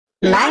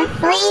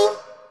Monthly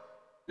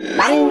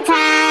Montage.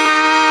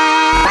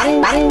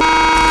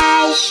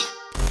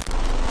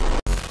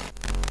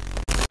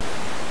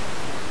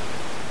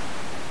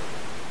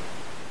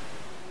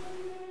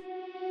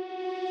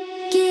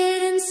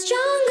 Getting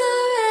stronger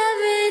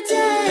every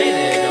day. Hey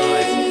there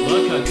guys,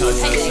 Loco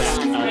Coco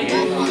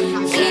back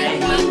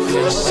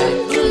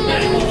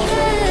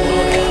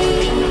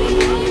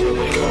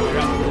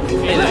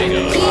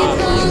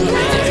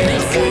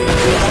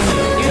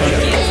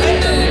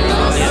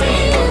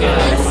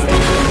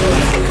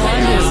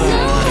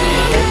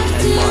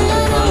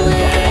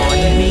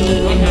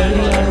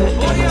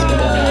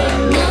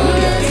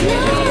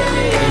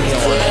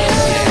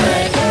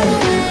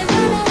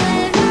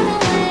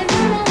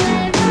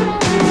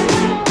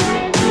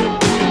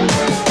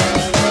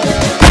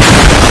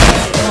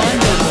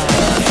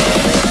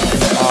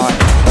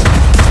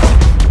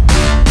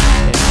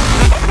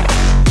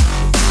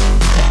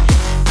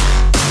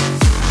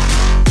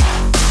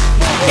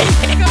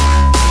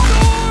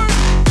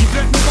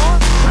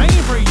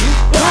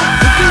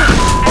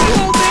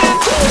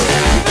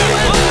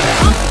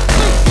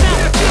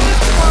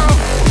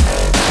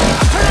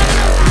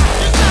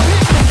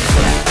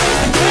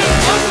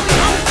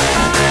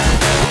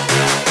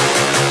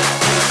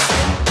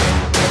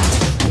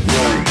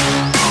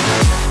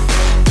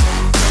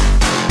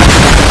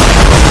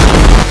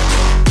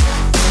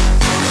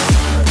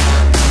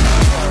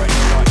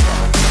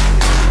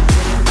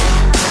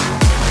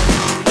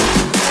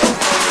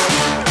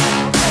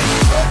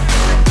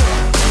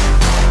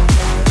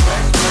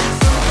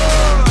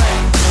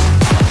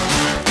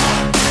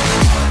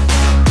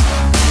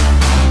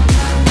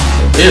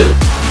Ew.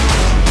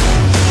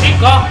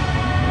 Chica?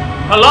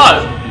 Hello?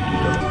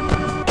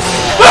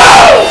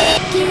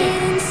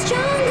 Getting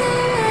stronger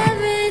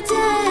every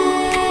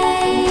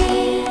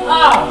day.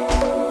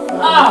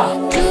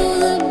 To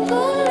the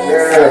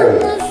bullets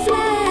and the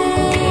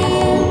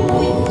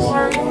flames.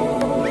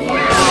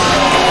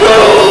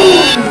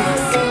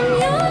 Lost in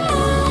your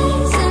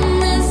eyes,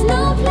 and there's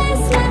no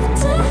place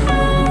left to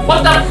hide. What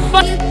the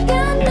fuck? You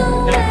got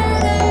nowhere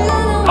to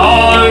run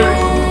Oh. away.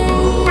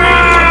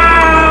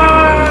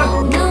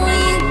 No, you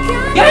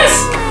got Yes!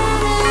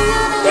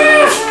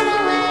 Yes!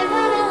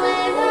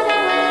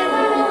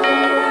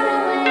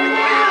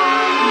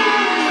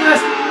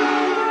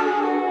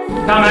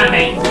 Come at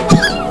me.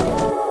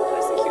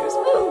 That's the cutest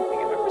thing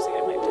I've ever seen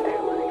in my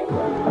entire life.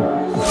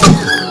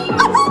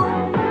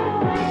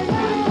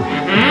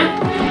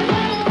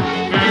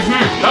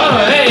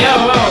 Oh, hey,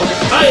 oh, oh.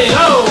 Hey,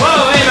 oh,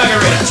 whoa, hey,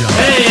 Margarita.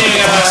 There you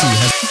go.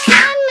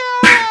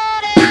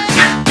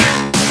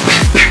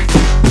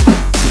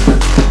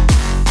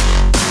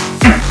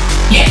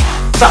 Yeah,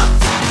 fuck,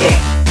 yeah,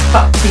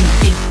 fuck, ding,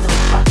 ding,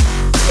 fuck,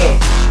 yeah.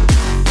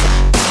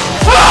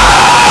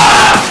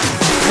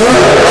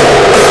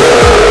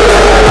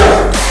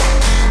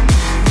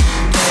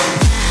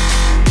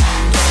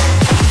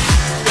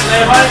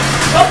 There, mate.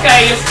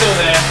 Okay, you're still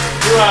there.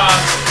 You are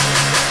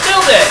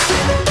still there.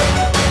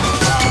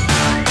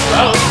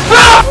 Oh,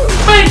 ah!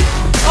 Wait!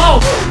 Oh!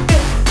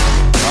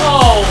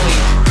 Holy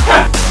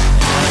crap!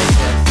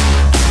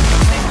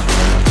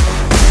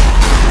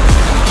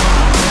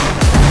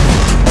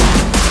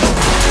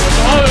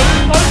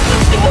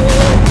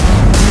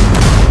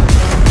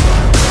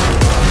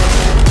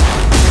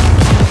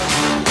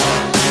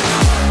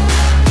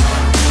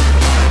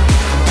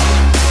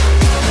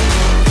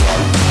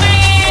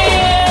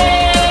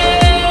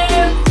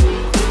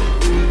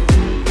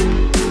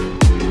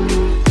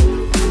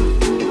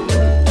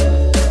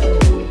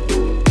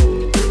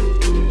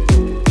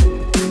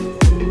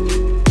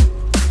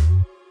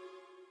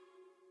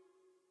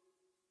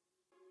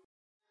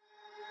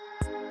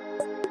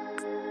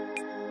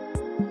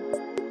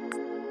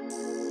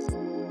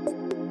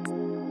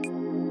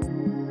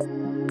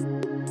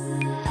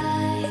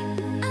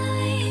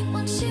 I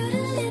want you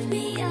to lift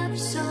me up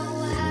so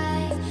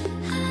high,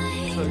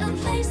 a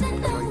place that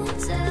no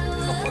one's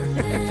ever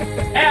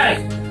been.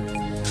 Howdy!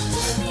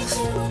 Take me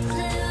to a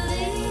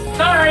clear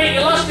Sorry, you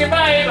lost your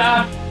babe.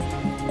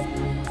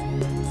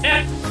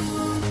 Yeah.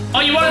 Oh,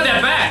 you wanted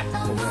that back? I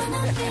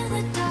wanna feel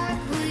the dark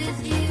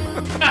with you. A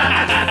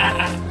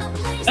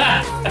place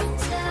that no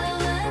one's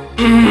ever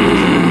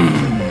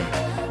been.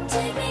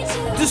 Take me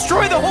to a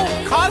Destroy the whole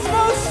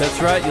cosmos? That's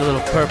right, you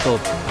little purple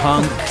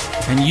punk.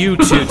 And you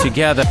two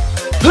together.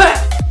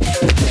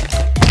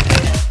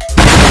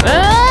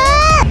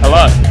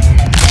 Hello.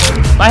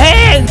 My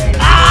hands!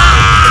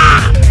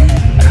 Ah!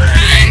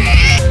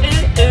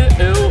 Ew, ew,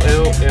 ew,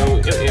 ew,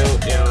 ew, ew,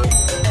 ew.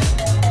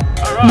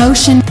 All right.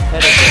 Motion.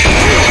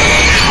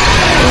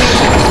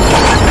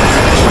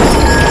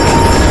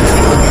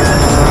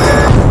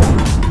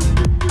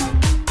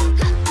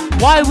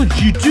 Why would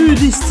you do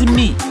this to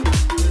me?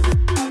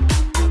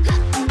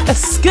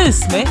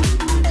 Excuse me?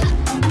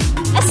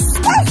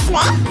 Excuse me?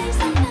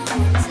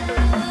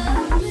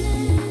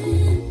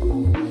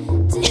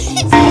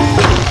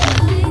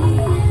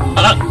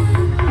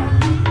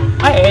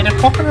 I ate a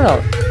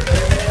coconut.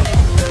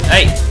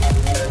 Hey,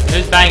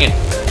 who's banging?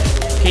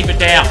 Keep it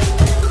down.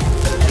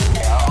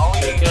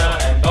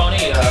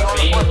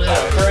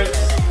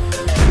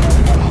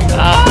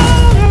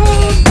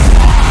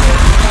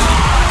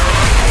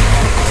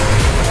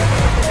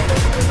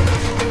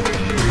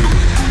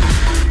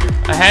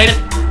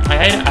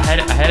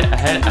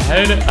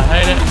 hate it, I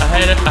hate it, I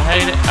hate it, I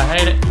hate it, I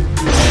hate it.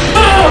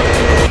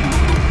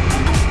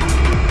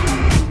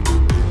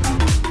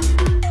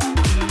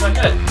 Not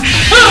good.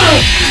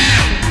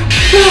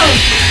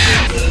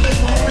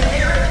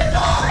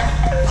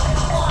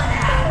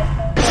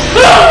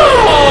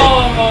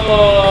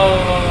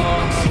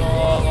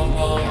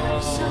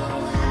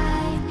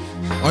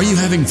 Are you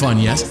having fun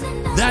yet?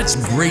 That's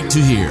great to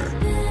hear.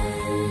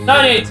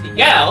 No need to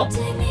yell.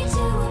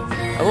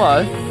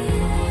 Hello.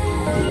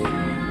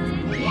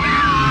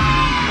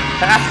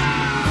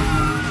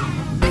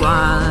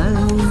 While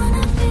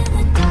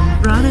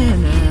I'm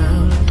running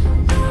out,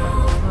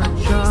 my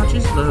charge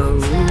is low.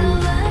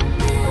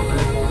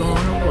 I'm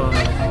gonna walk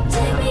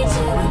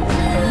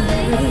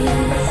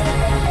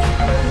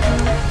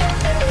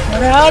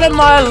Get out of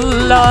my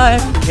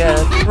life, get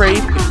a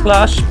creepy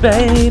plush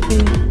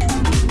baby.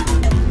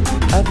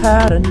 I've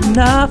had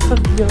enough of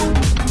your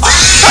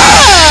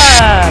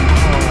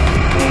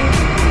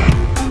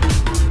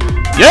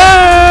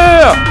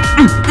Yeah!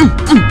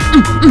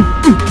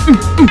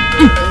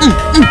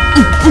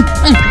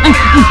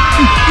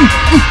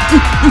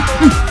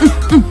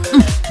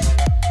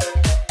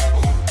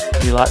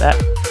 You like that?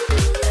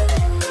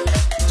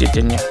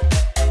 Didn't you?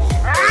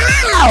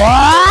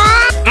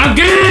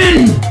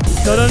 Again!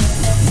 Got him.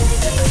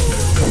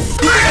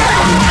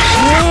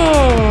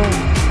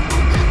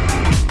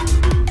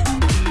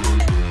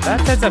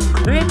 That is a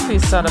creepy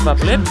son of a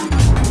blip.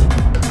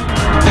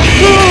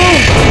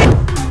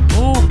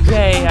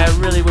 Okay, I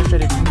really wish I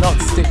did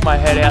not stick my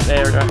head out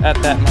there at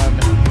that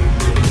moment.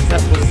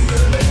 That was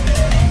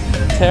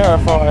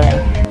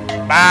terrifying.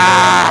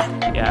 Ah!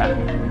 Yeah.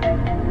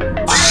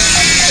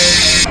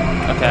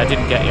 Okay, I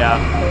didn't get ya.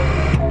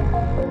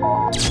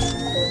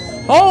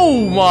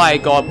 Oh my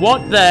god,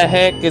 what the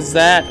heck is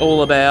that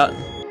all about?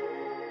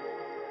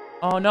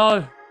 Oh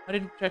no, I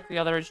didn't check the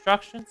other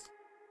instructions.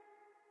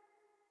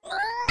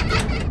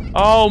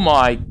 Oh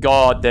my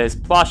god, there's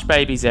plush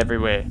babies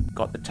everywhere.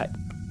 Got the tape.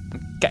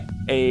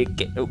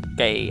 Okay,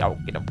 okay, oh,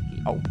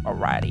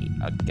 alrighty,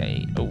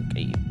 okay,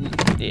 okay.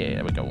 Yeah,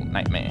 there we go,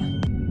 nightmare.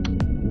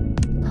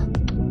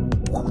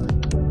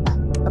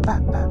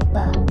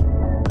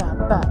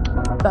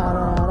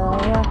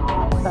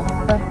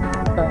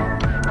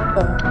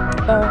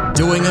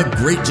 Doing a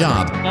great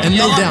job, and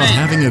no doubt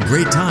having a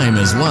great time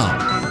as well.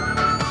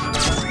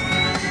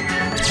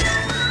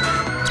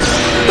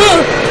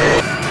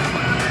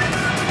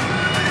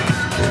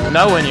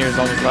 Nowhere near as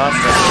long as last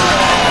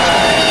time.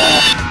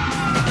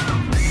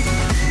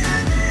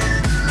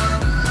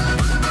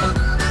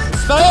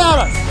 Stay out of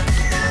us!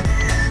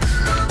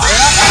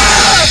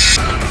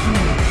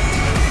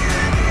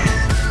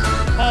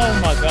 Oh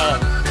my god.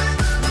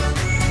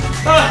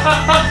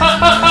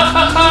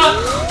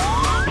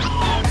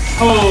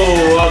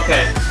 Oh,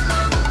 okay.